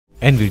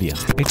Nvidia.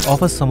 It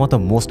offers some of the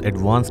most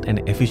advanced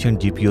and efficient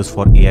GPUs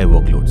for AI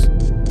workloads.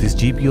 These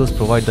GPUs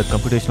provide the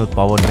computational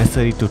power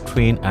necessary to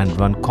train and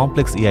run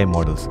complex AI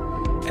models,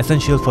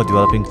 essential for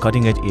developing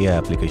cutting-edge AI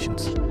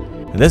applications.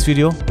 In this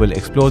video, we'll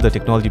explore the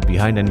technology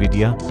behind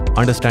Nvidia,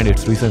 understand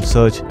its recent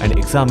surge, and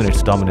examine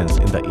its dominance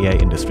in the AI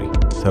industry.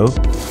 So,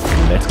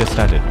 let's get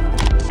started.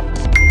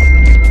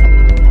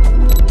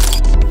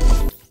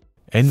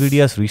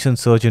 Nvidia's recent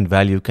surge in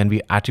value can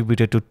be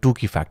attributed to two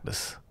key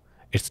factors: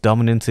 its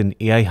dominance in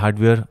AI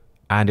hardware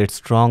and its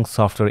strong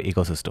software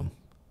ecosystem.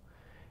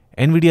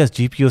 Nvidia's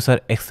GPUs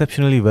are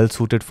exceptionally well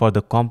suited for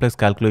the complex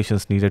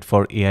calculations needed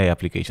for AI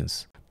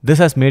applications. This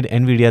has made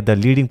Nvidia the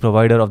leading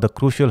provider of the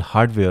crucial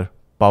hardware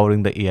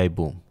powering the AI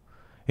boom.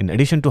 In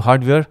addition to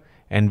hardware,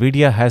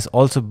 Nvidia has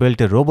also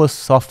built a robust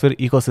software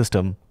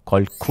ecosystem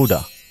called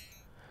CUDA.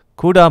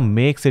 CUDA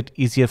makes it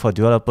easier for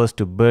developers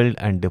to build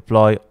and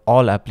deploy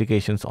all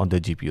applications on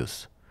their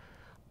GPUs.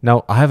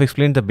 Now, I have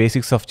explained the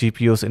basics of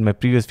GPUs in my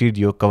previous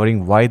video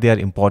covering why they are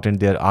important,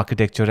 their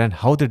architecture, and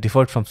how they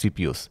differ from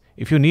CPUs.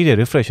 If you need a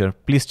refresher,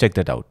 please check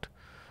that out.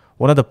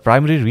 One of the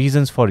primary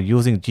reasons for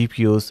using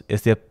GPUs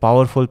is their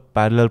powerful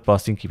parallel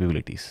processing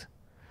capabilities.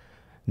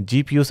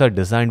 GPUs are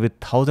designed with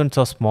thousands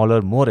of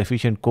smaller, more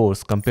efficient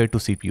cores compared to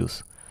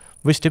CPUs,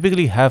 which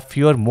typically have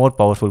fewer, more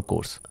powerful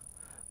cores.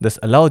 This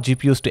allows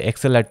GPUs to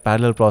excel at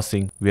parallel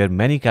processing, where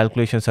many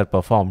calculations are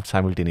performed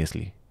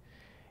simultaneously.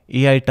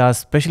 AI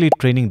tasks, especially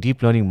training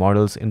deep learning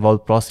models,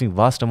 involve processing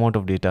vast amounts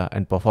of data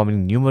and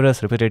performing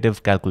numerous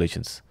repetitive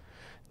calculations.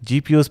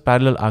 GPU's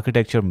parallel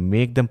architecture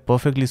makes them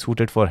perfectly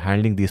suited for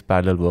handling these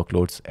parallel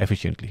workloads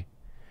efficiently.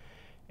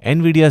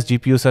 Nvidia's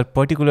GPUs are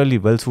particularly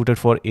well suited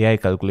for AI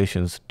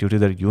calculations due to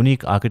their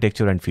unique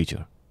architecture and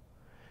feature.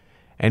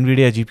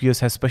 Nvidia GPUs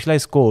have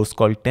specialized cores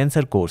called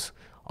tensor cores,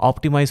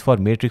 optimized for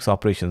matrix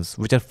operations,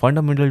 which are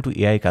fundamental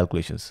to AI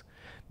calculations.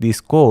 These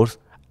cores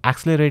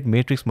accelerate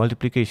matrix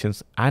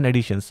multiplications and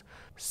additions,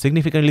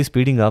 significantly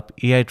speeding up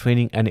AI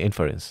training and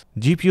inference.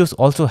 GPUs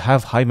also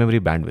have high memory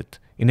bandwidth,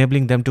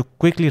 enabling them to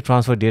quickly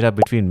transfer data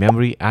between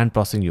memory and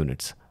processing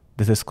units.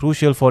 This is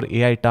crucial for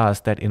AI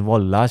tasks that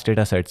involve large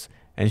datasets,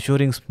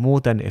 ensuring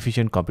smooth and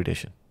efficient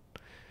computation.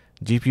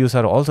 GPUs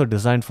are also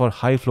designed for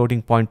high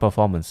floating point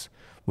performance,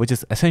 which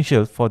is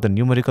essential for the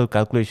numerical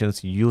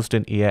calculations used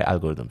in AI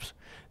algorithms.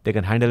 They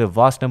can handle a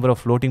vast number of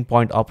floating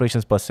point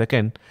operations per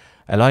second,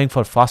 allowing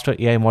for faster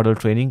AI model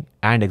training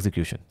and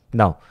execution.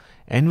 Now,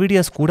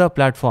 Nvidia's CUDA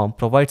platform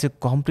provides a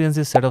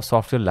comprehensive set of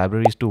software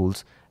libraries,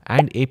 tools,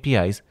 and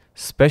APIs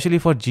specially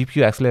for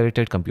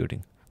GPU-accelerated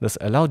computing. This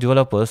allows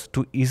developers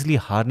to easily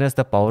harness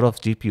the power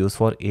of GPUs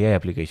for AI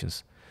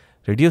applications,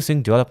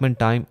 reducing development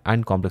time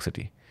and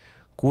complexity.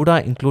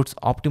 CUDA includes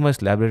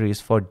optimized libraries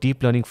for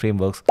deep learning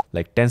frameworks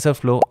like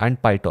TensorFlow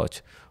and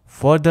PyTorch,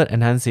 further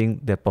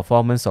enhancing the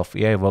performance of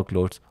AI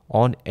workloads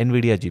on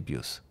Nvidia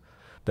GPUs.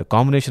 The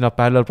combination of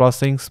parallel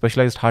processing,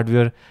 specialized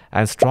hardware,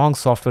 and strong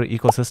software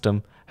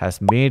ecosystem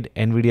has made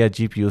Nvidia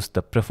GPUs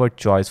the preferred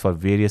choice for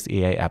various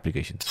AI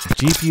applications.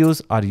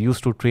 GPUs are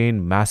used to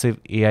train massive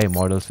AI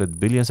models with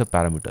billions of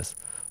parameters,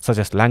 such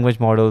as language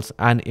models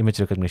and image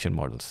recognition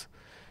models.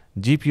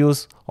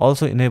 GPUs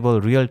also enable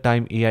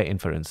real-time AI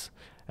inference,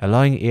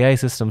 allowing AI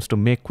systems to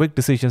make quick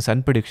decisions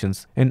and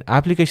predictions in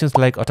applications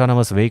like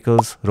autonomous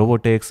vehicles,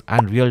 robotics,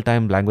 and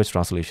real-time language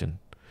translation.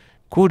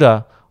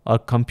 CUDA, or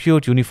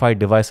Compute Unified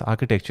Device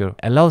Architecture,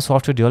 allows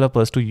software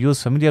developers to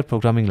use familiar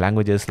programming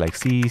languages like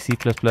C, C++,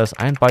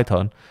 and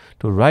Python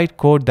to write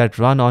code that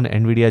run on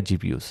Nvidia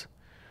GPUs.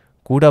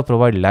 CUDA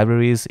provides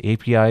libraries,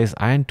 APIs,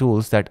 and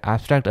tools that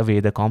abstract away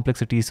the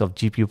complexities of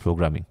GPU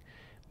programming,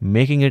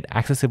 making it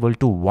accessible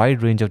to a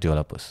wide range of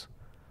developers.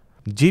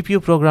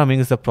 GPU programming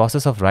is the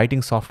process of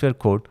writing software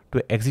code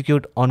to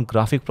execute on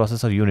graphic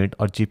processor unit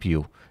or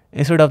GPU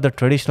instead of the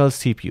traditional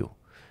CPU.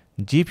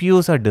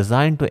 GPUs are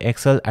designed to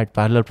excel at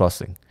parallel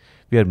processing,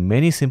 where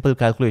many simple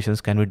calculations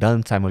can be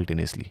done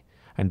simultaneously,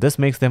 and this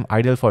makes them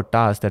ideal for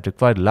tasks that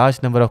require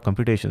large number of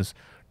computations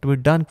to be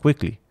done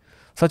quickly,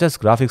 such as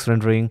graphics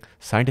rendering,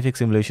 scientific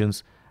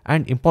simulations,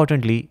 and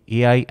importantly,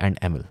 AI and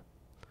ML.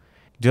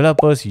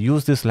 Developers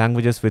use these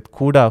languages with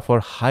CUDA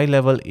for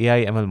high-level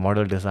AI/ML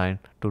model design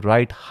to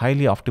write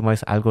highly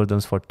optimized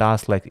algorithms for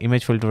tasks like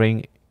image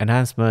filtering,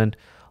 enhancement,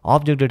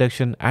 object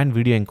detection, and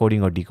video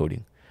encoding or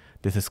decoding.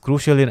 This is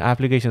crucial in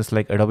applications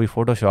like Adobe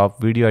Photoshop,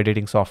 video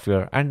editing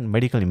software, and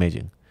medical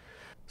imaging.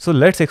 So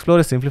let's explore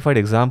a simplified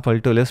example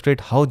to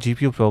illustrate how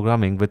GPU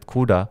programming with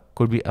CUDA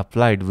could be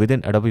applied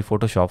within Adobe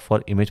Photoshop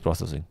for image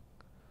processing.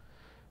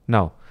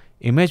 Now,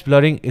 image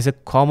blurring is a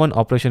common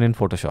operation in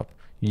Photoshop,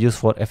 used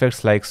for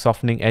effects like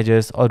softening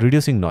edges or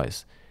reducing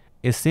noise.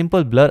 A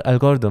simple blur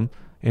algorithm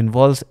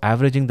involves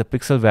averaging the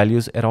pixel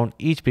values around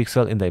each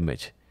pixel in the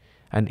image,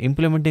 and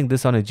implementing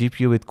this on a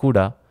GPU with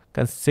CUDA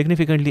can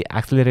significantly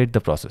accelerate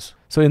the process.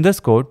 So in this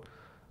code,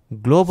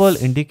 global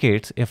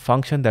indicates a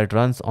function that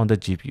runs on the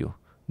GPU.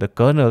 The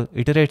kernel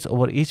iterates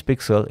over each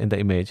pixel in the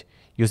image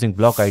using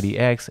block ID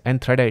X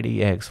and thread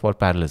ID X for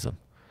parallelism.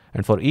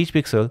 And for each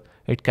pixel,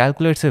 it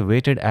calculates a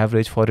weighted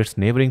average for its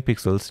neighboring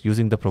pixels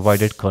using the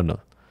provided kernel.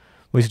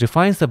 which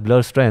defines the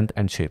blur strength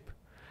and shape,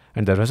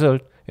 and the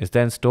result is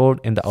then stored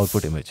in the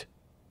output image.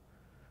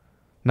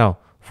 Now,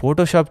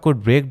 Photoshop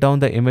could break down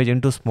the image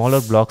into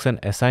smaller blocks and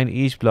assign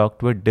each block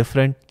to a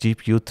different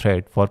GPU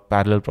thread for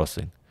parallel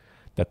processing.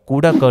 The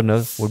CUDA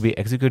kernel would be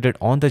executed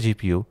on the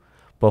GPU,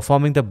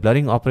 performing the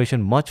blurring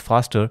operation much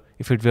faster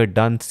if it were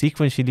done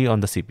sequentially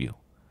on the CPU.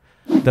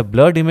 The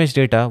blurred image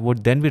data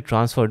would then be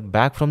transferred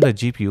back from the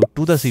GPU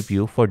to the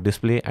CPU for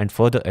display and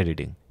further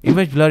editing.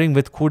 Image blurring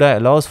with CUDA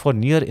allows for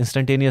near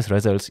instantaneous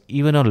results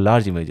even on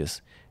large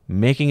images,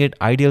 making it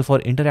ideal for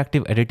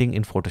interactive editing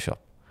in Photoshop.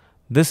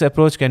 This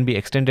approach can be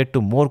extended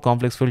to more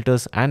complex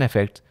filters and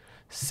effects,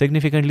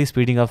 significantly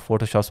speeding up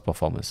Photoshop's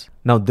performance.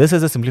 Now, this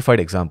is a simplified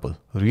example.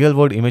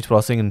 Real-world image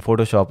processing in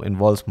Photoshop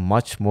involves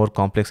much more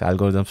complex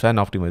algorithms and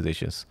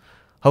optimizations.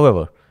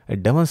 However,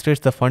 it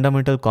demonstrates the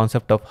fundamental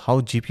concept of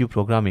how GPU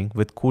programming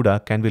with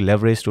CUDA can be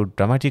leveraged to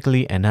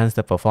dramatically enhance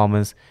the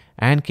performance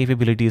and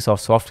capabilities of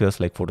softwares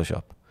like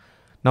Photoshop.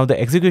 Now, the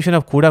execution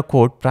of CUDA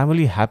code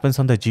primarily happens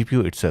on the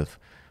GPU itself,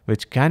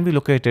 which can be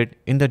located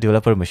in the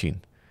developer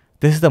machine.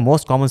 This is the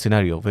most common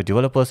scenario where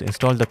developers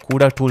install the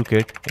CUDA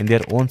toolkit in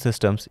their own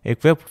systems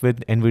equipped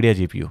with Nvidia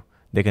GPU.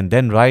 They can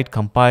then write,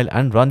 compile,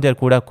 and run their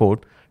CUDA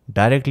code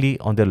directly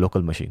on their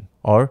local machine.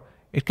 Or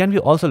it can be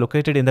also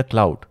located in the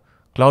cloud.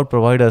 Cloud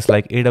providers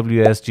like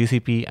AWS,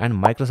 GCP, and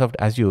Microsoft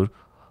Azure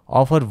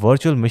offer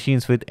virtual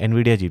machines with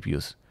Nvidia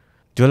GPUs.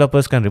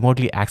 Developers can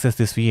remotely access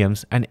these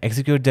VMs and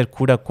execute their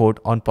CUDA code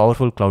on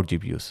powerful cloud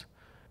GPUs.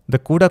 The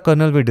CUDA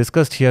kernel we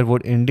discussed here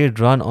would indeed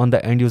run on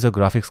the end-user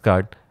graphics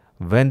card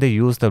when they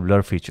use the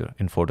blur feature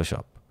in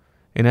Photoshop.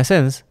 In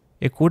essence,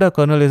 a CUDA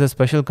kernel is a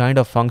special kind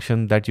of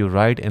function that you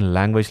write in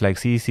language like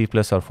C, C++,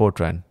 or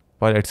Fortran,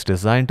 while it's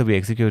designed to be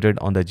executed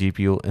on the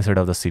GPU instead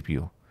of the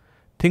CPU.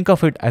 Think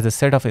of it as a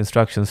set of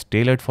instructions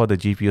tailored for the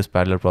GPU's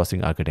parallel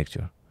processing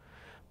architecture.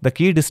 The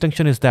key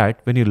distinction is that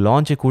when you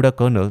launch a CUDA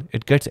kernel,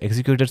 it gets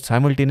executed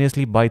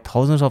simultaneously by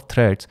thousands of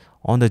threads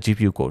on the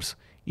GPU cores.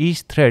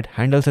 Each thread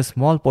handles a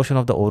small portion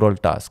of the overall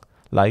task,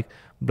 like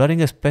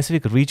blurring a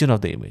specific region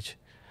of the image.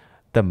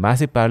 The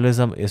massive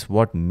parallelism is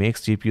what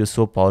makes GPUs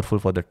so powerful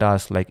for the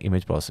tasks like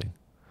image processing.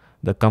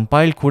 The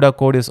compiled CUDA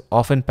code is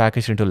often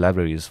packaged into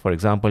libraries, for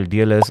example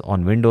DLS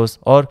on Windows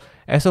or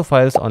SO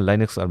files on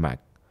Linux or Mac.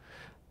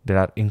 They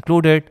are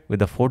included with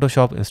the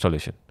Photoshop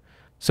installation.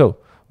 So,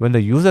 when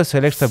the user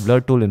selects the blur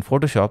tool in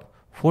Photoshop,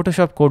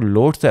 Photoshop code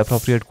loads the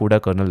appropriate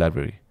CUDA kernel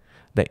library.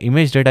 The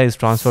image data is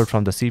transferred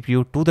from the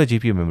CPU to the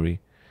GPU memory.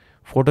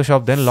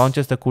 Photoshop then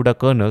launches the CUDA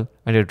kernel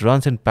and it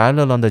runs in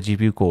parallel on the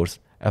GPU cores,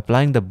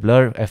 applying the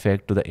blur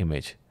effect to the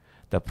image.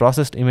 The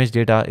processed image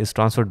data is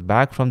transferred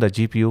back from the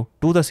GPU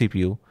to the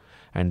CPU,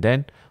 and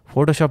then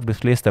Photoshop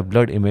displays the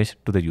blurred image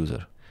to the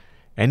user.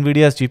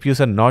 Nvidia's GPUs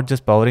are not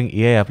just powering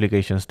AI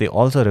applications, they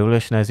also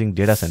revolutionizing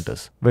data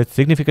centers. With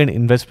significant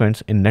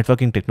investments in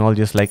networking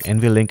technologies like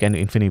NVLink and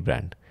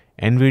InfiniBand,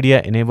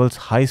 Nvidia enables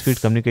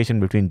high-speed communication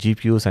between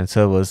GPUs and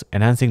servers,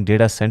 enhancing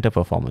data center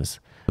performance.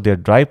 Their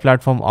Drive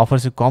platform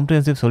offers a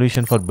comprehensive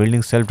solution for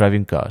building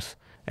self-driving cars.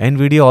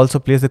 Nvidia also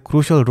plays a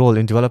crucial role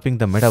in developing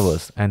the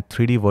metaverse and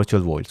 3D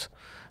virtual worlds.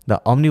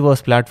 The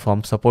Omniverse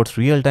platform supports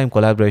real-time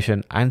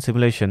collaboration and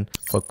simulation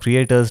for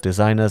creators,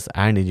 designers,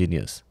 and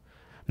engineers.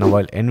 Now,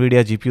 while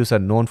Nvidia GPUs are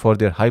known for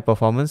their high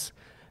performance,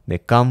 they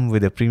come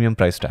with a premium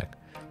price tag,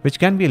 which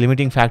can be a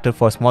limiting factor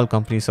for small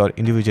companies or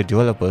individual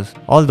developers.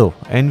 Although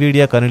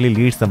Nvidia currently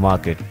leads the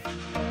market,